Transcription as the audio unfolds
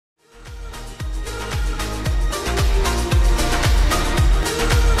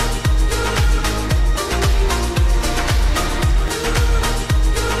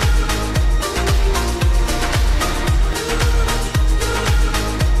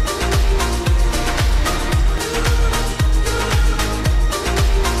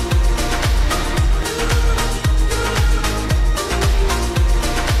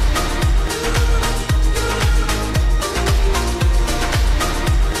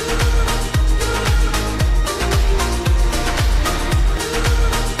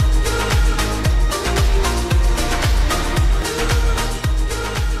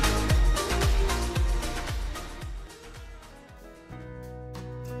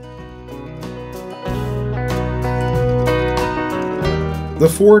The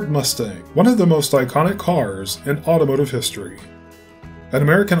Ford Mustang, one of the most iconic cars in automotive history. An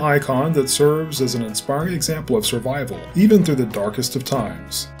American icon that serves as an inspiring example of survival, even through the darkest of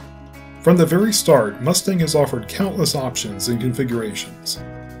times. From the very start, Mustang has offered countless options and configurations.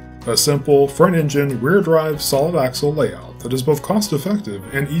 A simple, front-engine, rear-drive, solid-axle layout that is both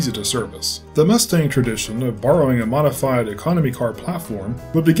cost-effective and easy to service. The Mustang tradition of borrowing a modified economy car platform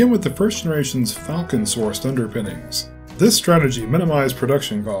would begin with the first generation's Falcon-sourced underpinnings. This strategy minimized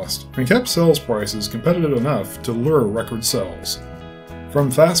production cost and kept sales prices competitive enough to lure record sales.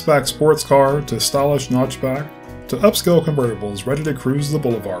 From fastback sports car to stylish notchback to upscale convertibles ready to cruise the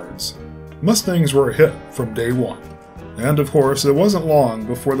boulevards, Mustangs were a hit from day one. And of course, it wasn't long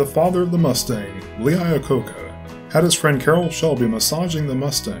before the father of the Mustang, Lee Iacocca, had his friend Carroll Shelby massaging the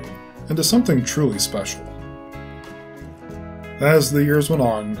Mustang into something truly special. As the years went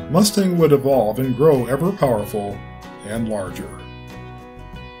on, Mustang would evolve and grow ever powerful and larger.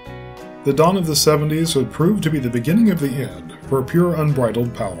 The dawn of the 70s would prove to be the beginning of the end for pure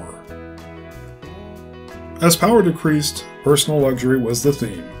unbridled power. As power decreased, personal luxury was the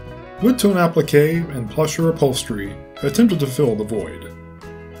theme. Wood-tone applique and plusher upholstery attempted to fill the void.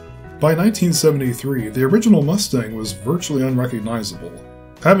 By 1973, the original Mustang was virtually unrecognizable,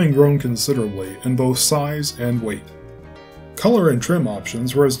 having grown considerably in both size and weight. Color and trim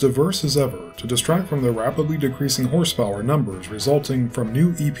options were as diverse as ever to distract from the rapidly decreasing horsepower numbers resulting from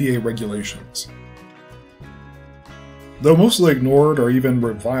new EPA regulations. Though mostly ignored or even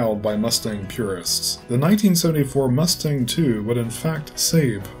reviled by Mustang purists, the 1974 Mustang II would in fact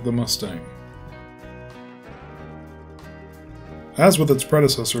save the Mustang. As with its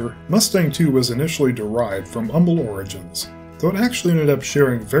predecessor, Mustang II was initially derived from humble origins, though it actually ended up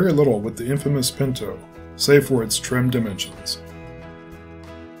sharing very little with the infamous Pinto, save for its trim dimensions.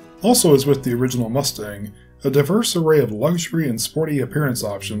 Also, as with the original Mustang, a diverse array of luxury and sporty appearance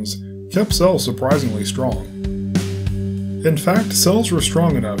options kept sales surprisingly strong. In fact, sales were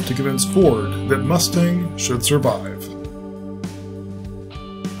strong enough to convince Ford that Mustang should survive.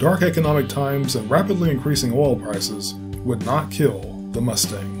 Dark economic times and rapidly increasing oil prices would not kill the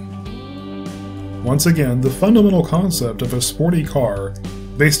Mustang. Once again, the fundamental concept of a sporty car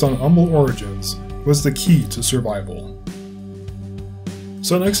based on humble origins was the key to survival.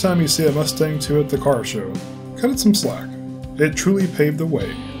 So next time you see a Mustang II at the car show, cut it some slack. It truly paved the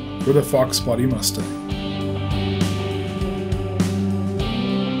way for the Fox Body Mustang.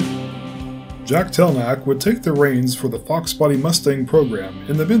 Jack Telnack would take the reins for the Fox Body Mustang program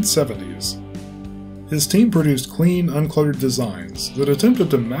in the mid-70s. His team produced clean, uncluttered designs that attempted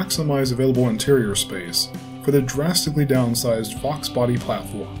to maximize available interior space for the drastically downsized Fox Body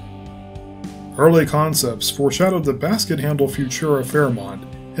platform. Early concepts foreshadowed the basket handle Futura Fairmont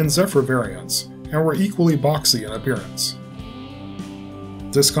and Zephyr variants, and were equally boxy in appearance.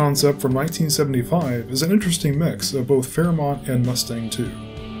 This concept from 1975 is an interesting mix of both Fairmont and Mustang II.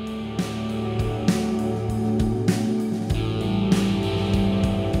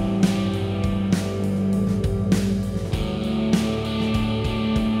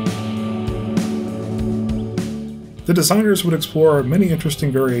 The designers would explore many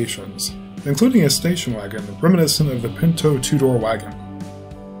interesting variations, including a station wagon reminiscent of the Pinto two-door wagon.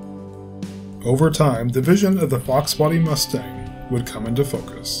 Over time, the vision of the Fox Body Mustang would come into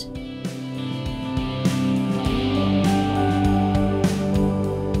focus.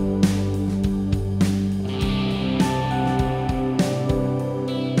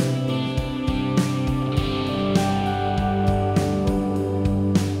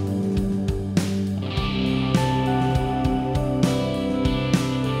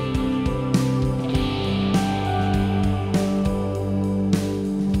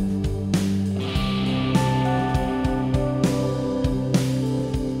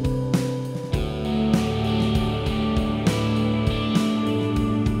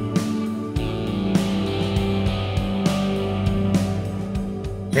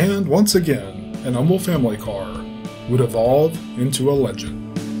 And once again, an humble family car would evolve into a legend.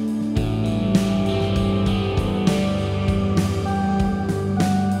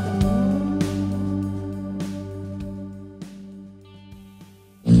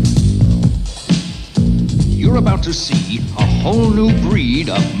 You're about to see a whole new breed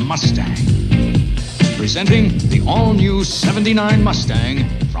of Mustang. Presenting the all-new '79 Mustang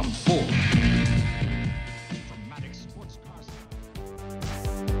from Ford.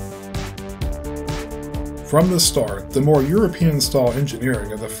 From the start, the more European-style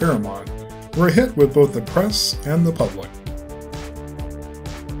engineering of the Fairmont were a hit with both the press and the public.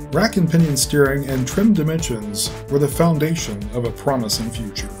 Rack and pinion steering and trim dimensions were the foundation of a promising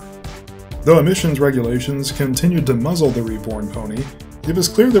future. Though emissions regulations continued to muzzle the reborn pony, it was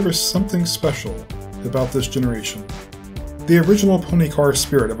clear there was something special about this generation. The original pony car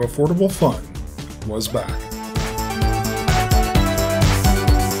spirit of affordable fun was back.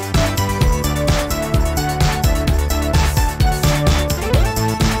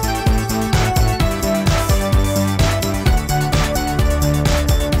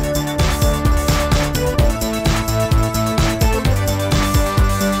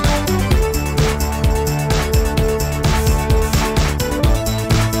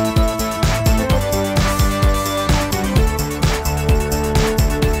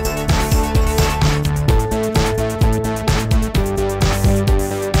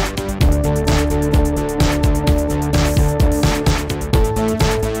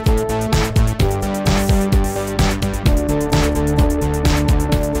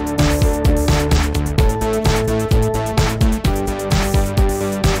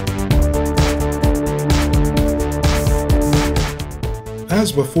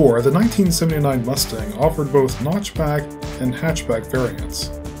 As before, the 1979 Mustang offered both notchback and hatchback variants.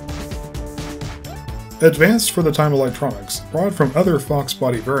 Advanced for the time electronics brought from other Fox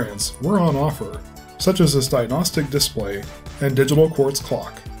Body variants were on offer, such as this diagnostic display and digital quartz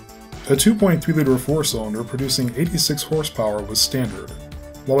clock. A 2.3-liter four-cylinder producing 86 horsepower was standard,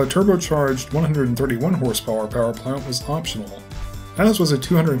 while a turbocharged 131 horsepower power plant was optional, as was a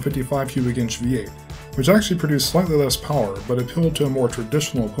 255 cubic inch V8, which actually produced slightly less power but appealed to a more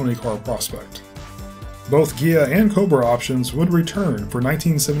traditional pony car prospect. Both Ghia and Cobra options would return for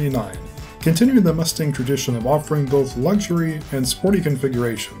 1979, continuing the Mustang tradition of offering both luxury and sporty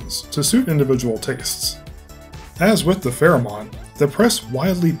configurations to suit individual tastes. As with the Fairmont, the press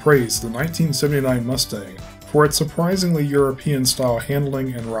widely praised the 1979 Mustang for its surprisingly European-style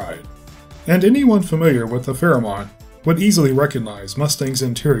handling and ride, and anyone familiar with the Fairmont would easily recognize Mustang's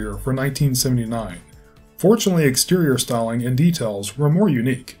interior for 1979. Fortunately, exterior styling and details were more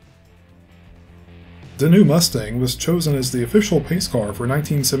unique. The new Mustang was chosen as the official pace car for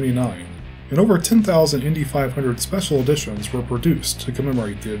 1979, and over 10,000 Indy 500 special editions were produced to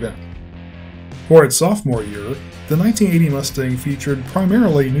commemorate the event. For its sophomore year, the 1980 Mustang featured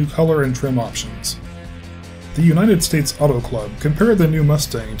primarily new color and trim options. The United States Auto Club compared the new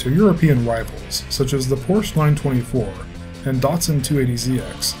Mustang to European rivals such as the Porsche 924 and Datsun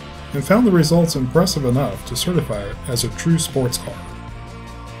 280ZX, and found the results impressive enough to certify it as a true sports car.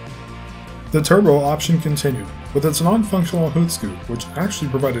 The turbo option continued, with its non-functional hood scoop which actually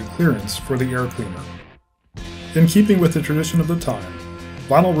provided clearance for the air cleaner. In keeping with the tradition of the time,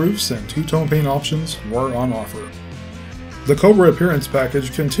 vinyl roofs and two-tone paint options were on offer. The Cobra appearance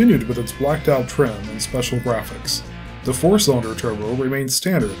package continued with its blacked-out trim and special graphics. The four-cylinder turbo remained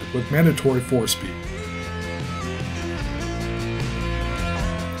standard with mandatory 4-speed.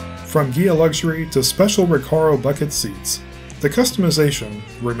 From Ghia luxury to special Recaro bucket seats, the customization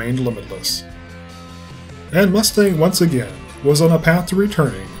remained limitless. And Mustang once again was on a path to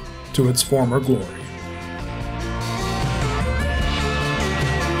returning to its former glory.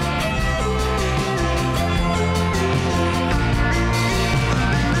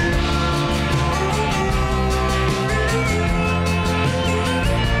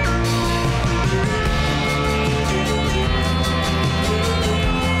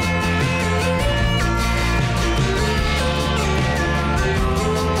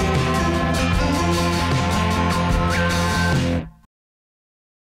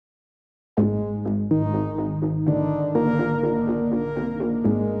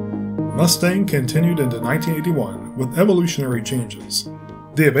 Mustang continued into 1981 with evolutionary changes.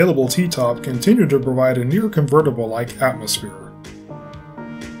 The available T-top continued to provide a near convertible-like atmosphere.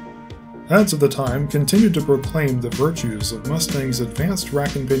 Ads of the time continued to proclaim the virtues of Mustang's advanced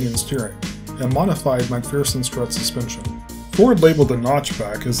rack and pinion steering and modified McPherson strut suspension. Ford labeled the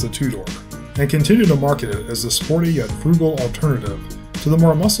notchback as the two-door, and continued to market it as the sporty yet frugal alternative to the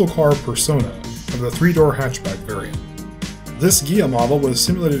more muscle car persona of the three-door hatchback variant. This Ghia model with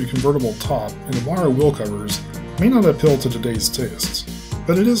simulated convertible top and wire wheel covers may not appeal to today's tastes,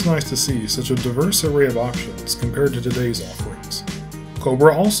 but it is nice to see such a diverse array of options compared to today's offerings.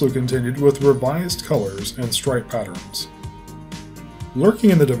 Cobra also continued with revised colors and stripe patterns. Lurking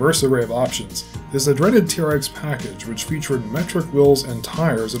in the diverse array of options is the dreaded TRX package, which featured metric wheels and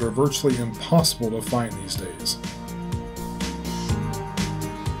tires that are virtually impossible to find these days.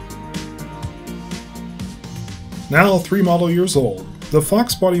 Now 3 model years old, the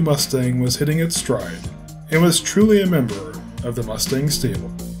Fox Body Mustang was hitting its stride, and was truly a member of the Mustang stable.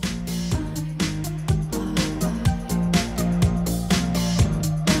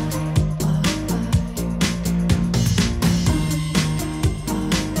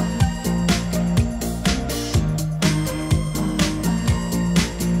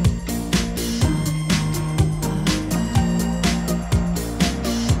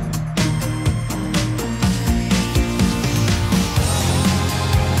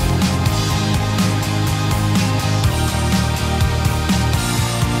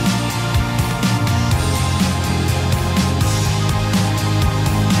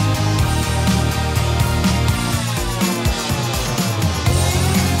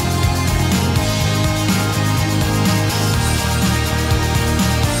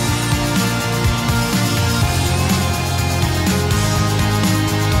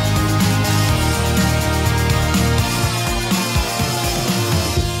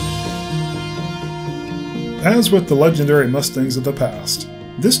 As with the legendary Mustangs of the past,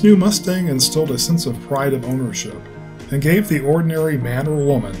 this new Mustang instilled a sense of pride of ownership and gave the ordinary man or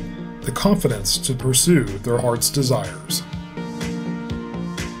woman the confidence to pursue their heart's desires.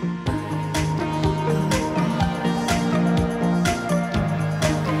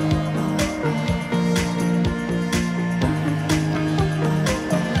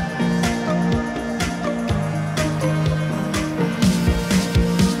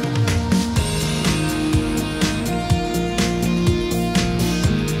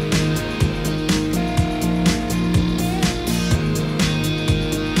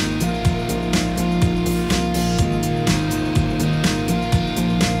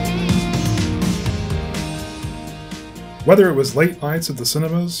 Whether it was late nights at the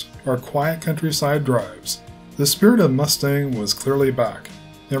cinemas or quiet countryside drives, the spirit of Mustang was clearly back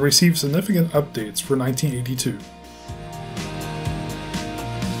and received significant updates for 1982.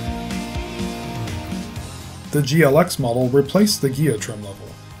 The GLX model replaced the Ghia trim level,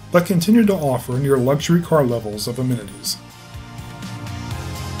 but continued to offer near luxury car levels of amenities.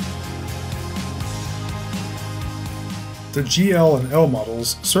 The GL and L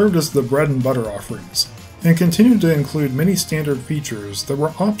models served as the bread and butter offerings, and continued to include many standard features that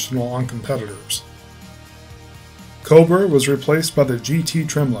were optional on competitors. Cobra was replaced by the GT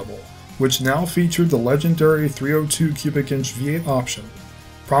trim level, which now featured the legendary 302 cubic inch V8 option,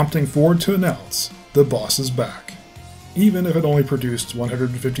 prompting Ford to announce, "The boss is back," even if it only produced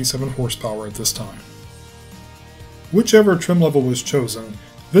 157 horsepower at this time. Whichever trim level was chosen,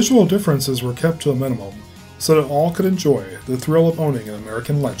 visual differences were kept to a minimum, so that all could enjoy the thrill of owning an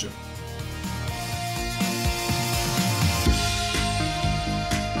American legend.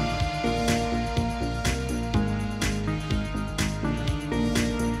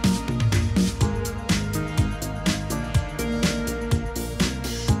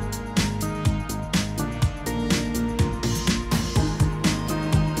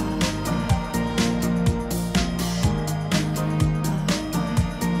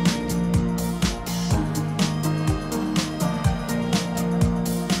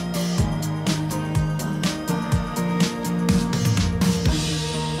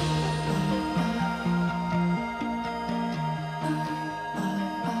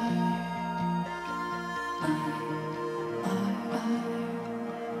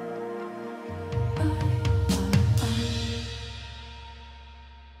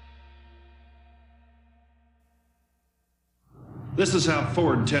 This is how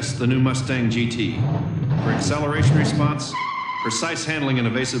Ford tests the new Mustang GT. For acceleration response, precise handling in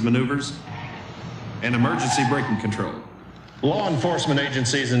evasive maneuvers, and emergency braking control. Law enforcement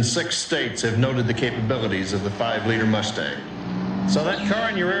agencies in 6 states have noted the capabilities of the 5-liter Mustang. So that car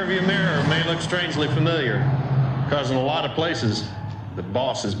in your rearview mirror may look strangely familiar, because in a lot of places, the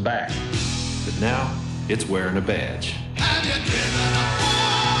boss is back. But now, it's wearing a badge. Have you driven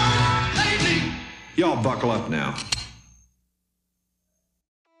a Ford lately? Y'all buckle up now.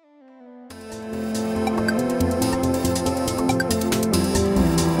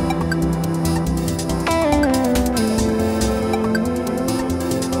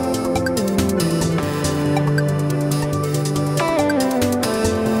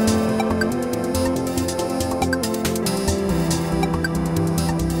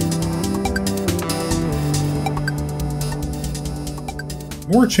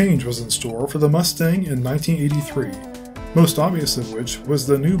 More change was in store for the Mustang in 1983, most obvious of which was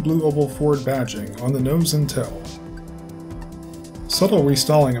the new blue oval Ford badging on the nose and tail. Subtle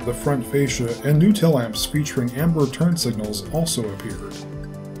restyling of the front fascia and new tail lamps featuring amber turn signals also appeared.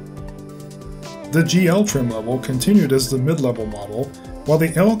 The GL trim level continued as the mid-level model, while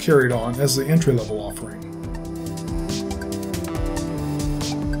the L carried on as the entry-level offering.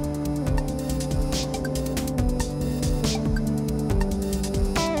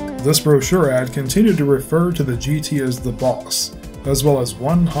 This brochure ad continued to refer to the GT as the boss, as well as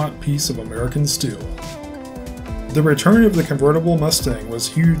one hot piece of American steel. The return of the convertible Mustang was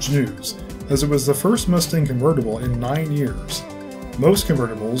huge news, as it was the first Mustang convertible in 9 years. Most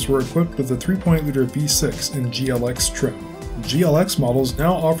convertibles were equipped with the 3.0-liter V6 in GLX trim. GLX models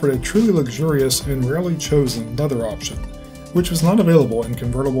now offered a truly luxurious and rarely chosen leather option, which was not available in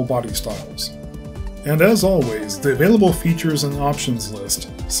convertible body styles. And as always, the available features and options list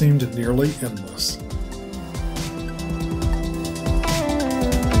seemed nearly endless.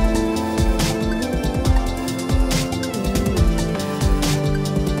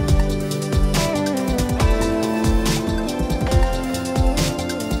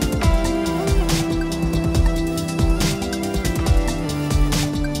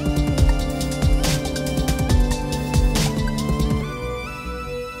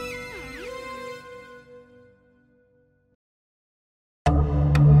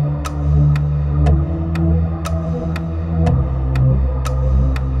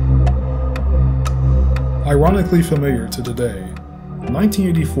 ironically familiar to today.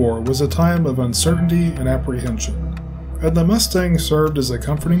 1984 was a time of uncertainty and apprehension, and the Mustang served as a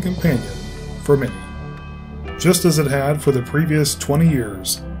comforting companion for many. Just as it had for the previous 20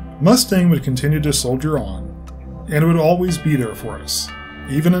 years, Mustang would continue to soldier on, and it would always be there for us,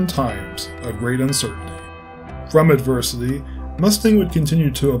 even in times of great uncertainty. From adversity, Mustang would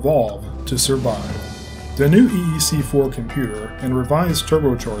continue to evolve to survive. The new EEC4 computer and revised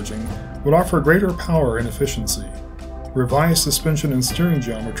turbocharging would offer greater power and efficiency. Revised suspension and steering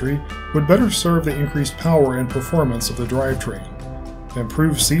geometry would better serve the increased power and performance of the drivetrain.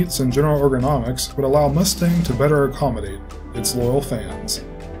 Improved seats and general ergonomics would allow Mustang to better accommodate its loyal fans.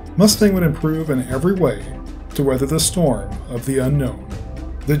 Mustang would improve in every way to weather the storm of the unknown.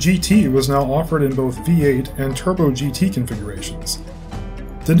 The GT was now offered in both V8 and Turbo GT configurations.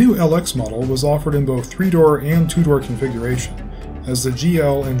 The new LX model was offered in both 3-door and 2-door configuration, as the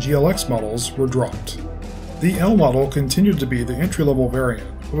GL and GLX models were dropped. The L model continued to be the entry-level variant,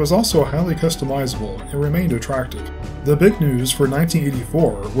 but was also highly customizable and remained attractive. The big news for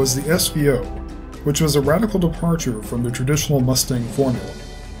 1984 was the SVO, which was a radical departure from the traditional Mustang formula.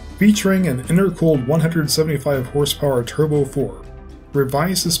 Featuring an intercooled 175 horsepower Turbo 4,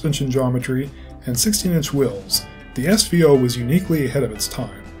 revised suspension geometry, and 16-inch wheels, the SVO was uniquely ahead of its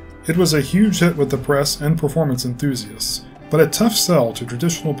time. It was a huge hit with the press and performance enthusiasts, but a tough sell to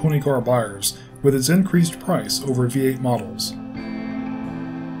traditional pony car buyers with its increased price over V8 models.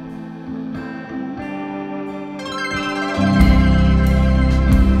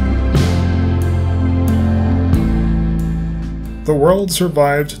 The world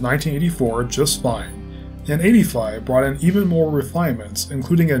survived 1984 just fine, and 85 brought in even more refinements,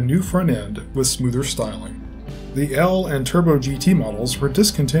 including a new front end with smoother styling. The L and Turbo GT models were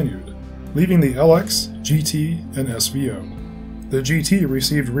discontinued, leaving the LX, GT, and SVO. The GT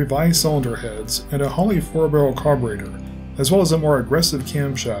received revised cylinder heads and a Holley 4-barrel carburetor, as well as a more aggressive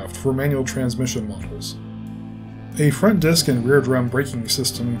camshaft for manual transmission models. A front disc and rear drum braking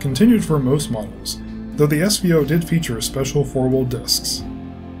system continued for most models, though the SVO did feature special 4-wheel discs.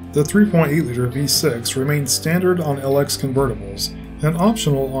 The 3.8-liter V6 remained standard on LX convertibles and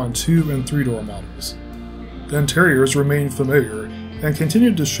optional on 2- and 3-door models. The interiors remained familiar and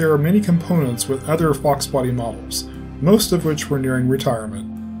continued to share many components with other Fox Body models, most of which were nearing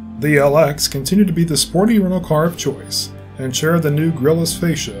retirement. The LX continued to be the sporty rental car of choice and shared the new grillless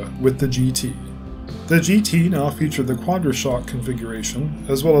fascia with the GT. The GT now featured the quadra-shock configuration,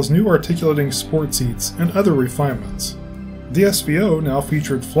 as well as new articulating sport seats and other refinements. The SVO now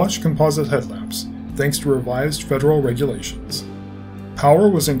featured flush composite headlamps, thanks to revised federal regulations. Power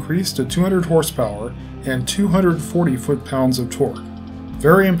was increased to 200 horsepower and 240 foot-pounds of torque.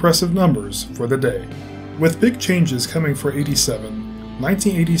 Very impressive numbers for the day. With big changes coming for 87,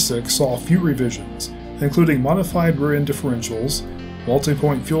 1986 saw a few revisions, including modified rear-end differentials,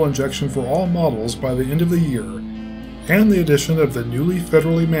 multi-point fuel injection for all models by the end of the year, and the addition of the newly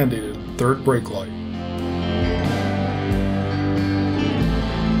federally mandated third brake light.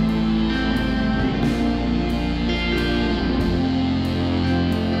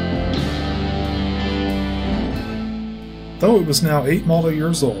 Though it was now 8 model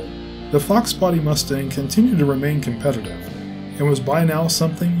years old, the Fox Body Mustang continued to remain competitive, and was by now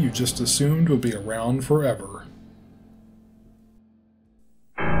something you just assumed would be around forever.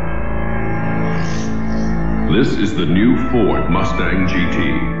 This is the new Ford Mustang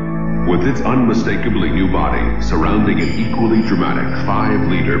GT. With its unmistakably new body surrounding an equally dramatic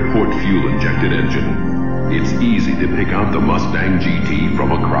 5-liter port fuel-injected engine, it's easy to pick out the Mustang GT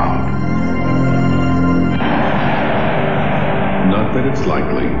from a crowd. Not that it's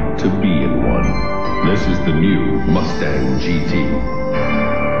likely to be in one. This is the new Mustang GT.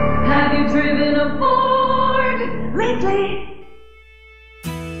 Have you driven a Ford lately?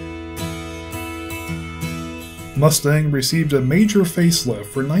 Mustang received a major facelift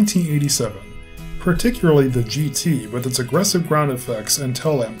for 1987, particularly the GT with its aggressive ground effects and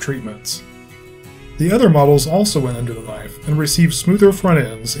tail lamp treatments. The other models also went under the knife and received smoother front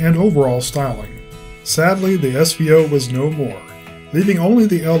ends and overall styling. Sadly, the SVO was no more, leaving only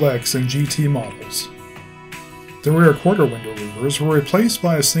the LX and GT models. The rear quarter window louvers were replaced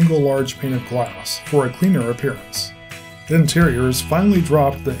by a single large pane of glass for a cleaner appearance. The interiors finally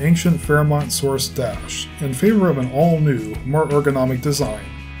dropped the ancient Fairmont Source dash in favor of an all-new, more ergonomic design.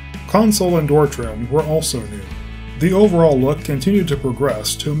 Console and door trim were also new. The overall look continued to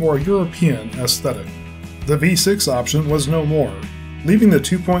progress to a more European aesthetic. The V6 option was no more, leaving the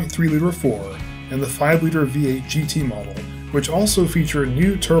 2.3-liter 4 and the 5-liter V8 GT model, which also featured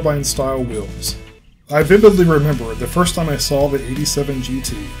new turbine-style wheels. I vividly remember the first time I saw the 87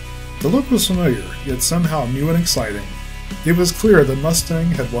 GT. The look was familiar, yet somehow new and exciting. It was clear that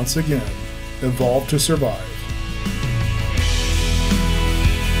Mustang had once again evolved to survive.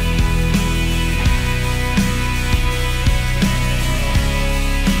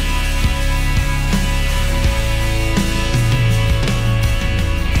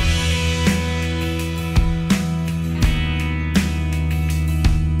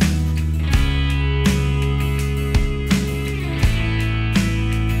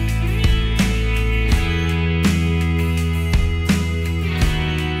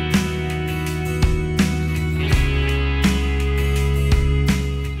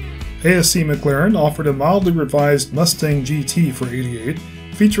 ASC McLaren offered a mildly revised Mustang GT for '88,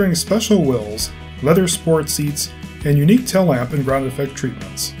 featuring special wheels, leather sport seats, and unique tail lamp and ground effect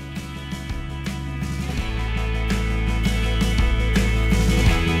treatments.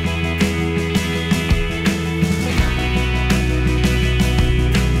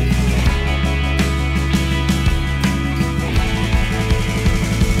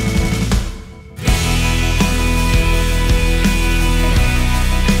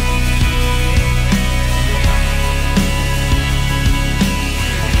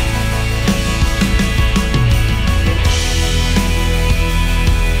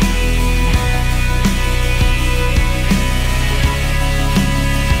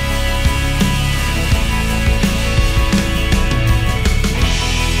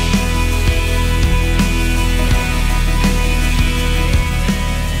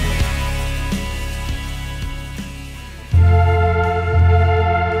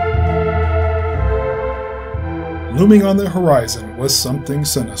 Looming on the horizon was something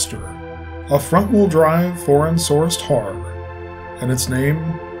sinister. A front-wheel drive, foreign-sourced horror, and its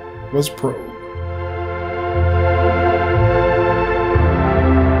name was Probe.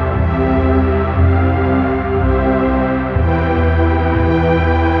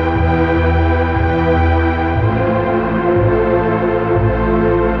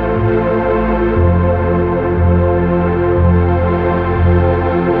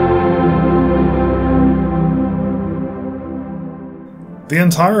 The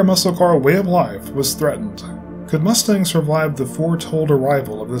entire muscle car way of life was threatened. Could Mustang survive the foretold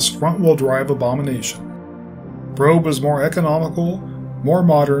arrival of this front-wheel drive abomination? Probe was more economical, more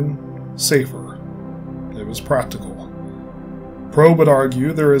modern, safer. It was practical. Probe would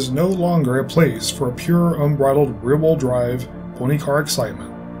argue there is no longer a place for a pure, unbridled rear-wheel drive pony car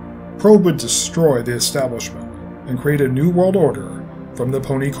excitement. Probe would destroy the establishment and create a new world order from the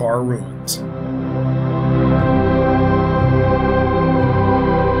pony car ruins.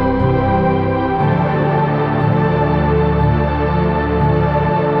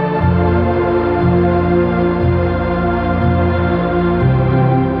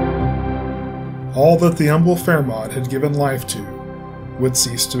 All that the humble Fairmont had given life to would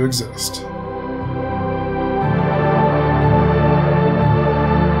cease to exist.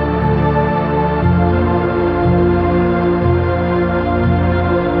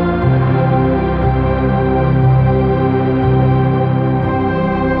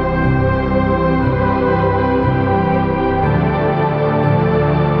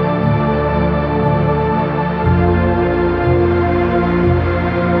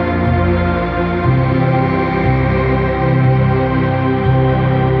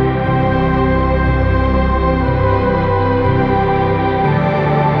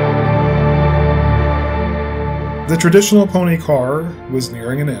 The traditional pony car was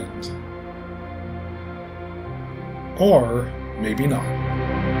nearing an end. Or maybe not.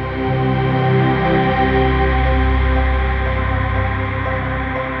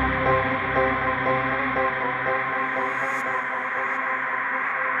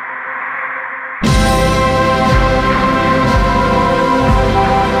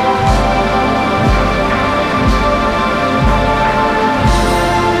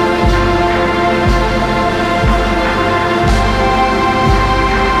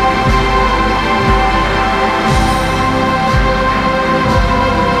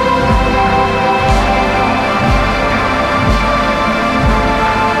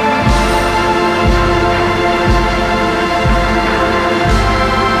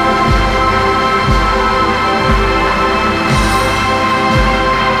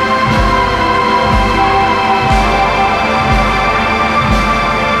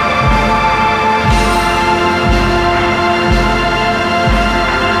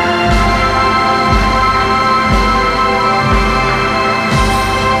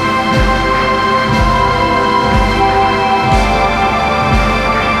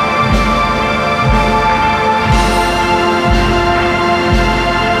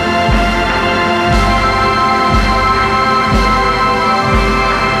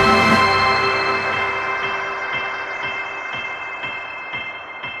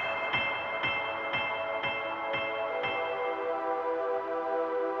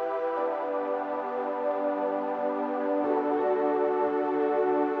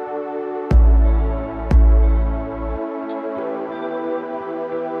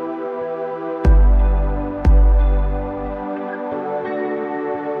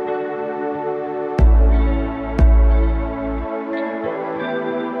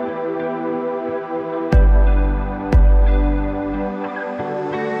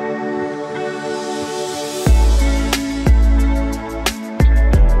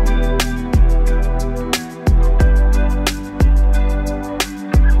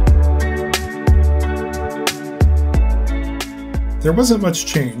 There wasn't much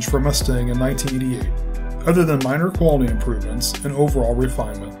change for Mustang in 1988, other than minor quality improvements and overall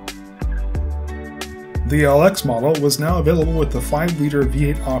refinement. The LX model was now available with the 5-liter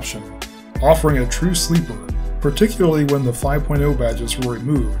V8 option, offering a true sleeper, particularly when the 5.0 badges were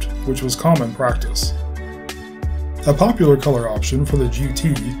removed, which was common practice. A popular color option for the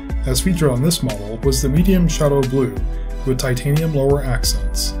GT, as featured on this model, was the medium shadow blue with titanium lower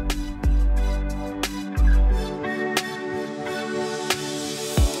accents.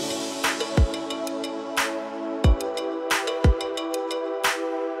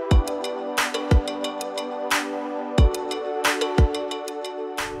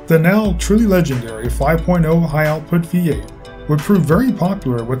 The now truly legendary 5.0 high-output V8 would prove very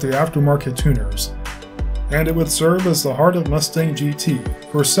popular with the aftermarket tuners, and it would serve as the heart of Mustang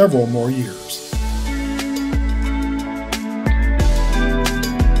GT for several more years.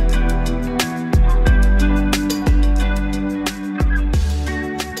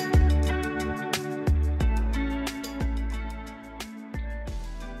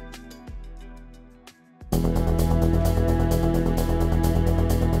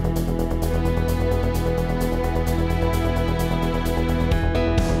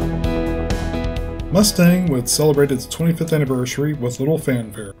 Mustang would celebrate its 25th anniversary with little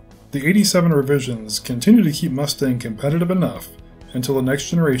fanfare. The 87 revisions continued to keep Mustang competitive enough until the next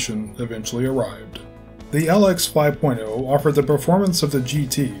generation eventually arrived. The LX 5.0 offered the performance of the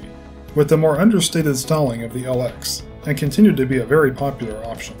GT, with the more understated styling of the LX, and continued to be a very popular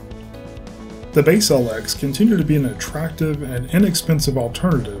option. The base LX continued to be an attractive and inexpensive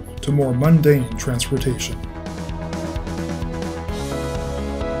alternative to more mundane transportation.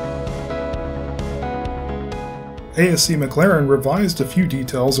 ASC McLaren revised a few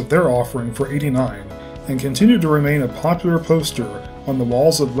details of their offering for '89 and continued to remain a popular poster on the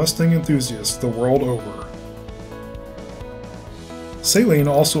walls of Mustang enthusiasts the world over. Saleen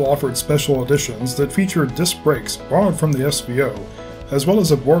also offered special editions that featured disc brakes borrowed from the SVO, as well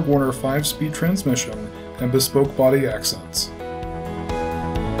as a BorgWarner 5-speed transmission and bespoke body accents.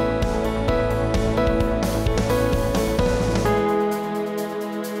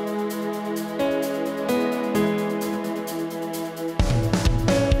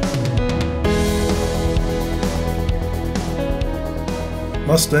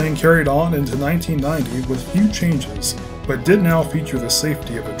 Mustang carried on into 1990 with few changes, but did now feature the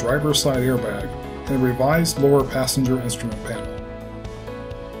safety of a driver's side airbag and a revised lower passenger instrument panel.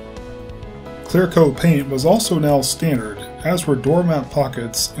 Clear coat paint was also now standard, as were door mount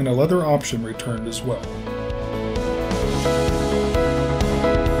pockets, and a leather option returned as well.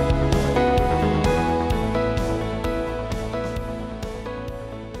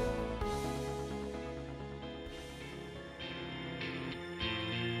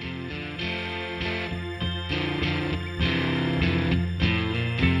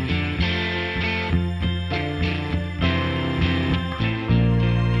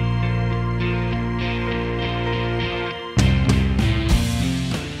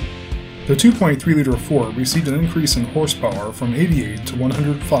 The 2.3-liter Ford received an increase in horsepower from 88 to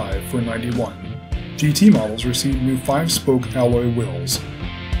 105 for 91. GT models received new 5-spoke alloy wheels.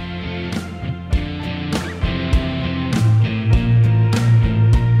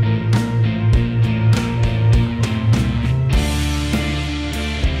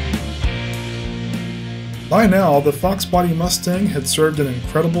 By now, the Fox Body Mustang had served an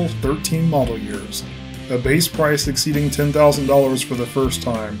incredible 13 model years, a base price exceeding $10,000 for the first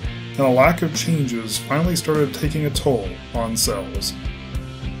time, and a lack of changes finally started taking a toll on sales.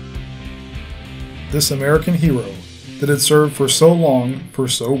 This American hero, that had served for so long, for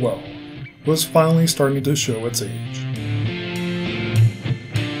so well, was finally starting to show its age.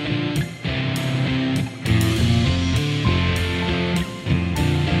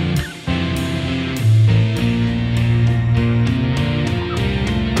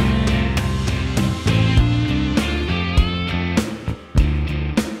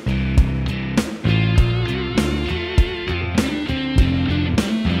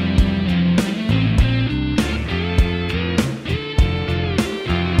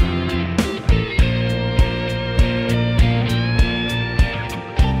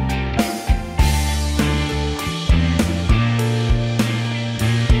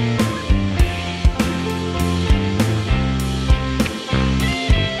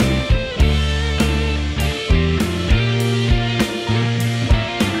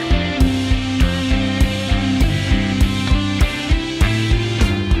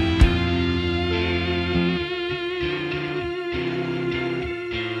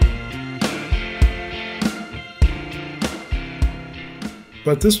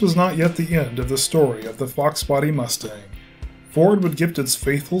 But this was not yet the end of the story of the Fox Body Mustang. Ford would gift its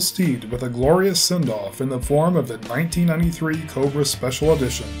faithful steed with a glorious send-off in the form of the 1993 Cobra Special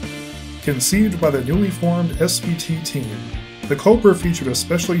Edition. Conceived by the newly formed SVT team, the Cobra featured a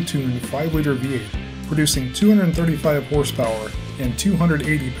specially tuned 5-liter V8, producing 235 horsepower and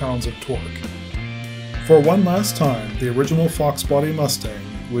 280 pounds of torque. For one last time, the original Fox Body Mustang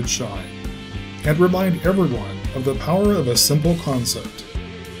would shine, and remind everyone of the power of a simple concept.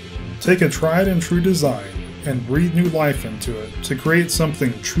 Take a tried and true design and breathe new life into it to create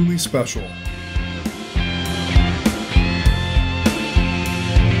something truly special.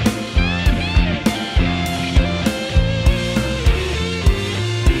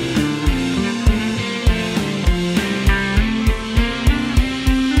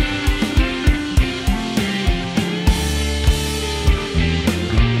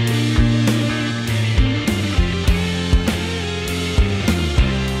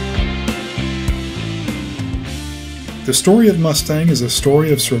 The story of Mustang is a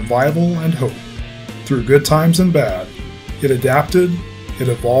story of survival and hope. Through good times and bad, it adapted, it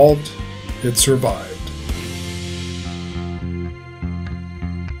evolved, it survived.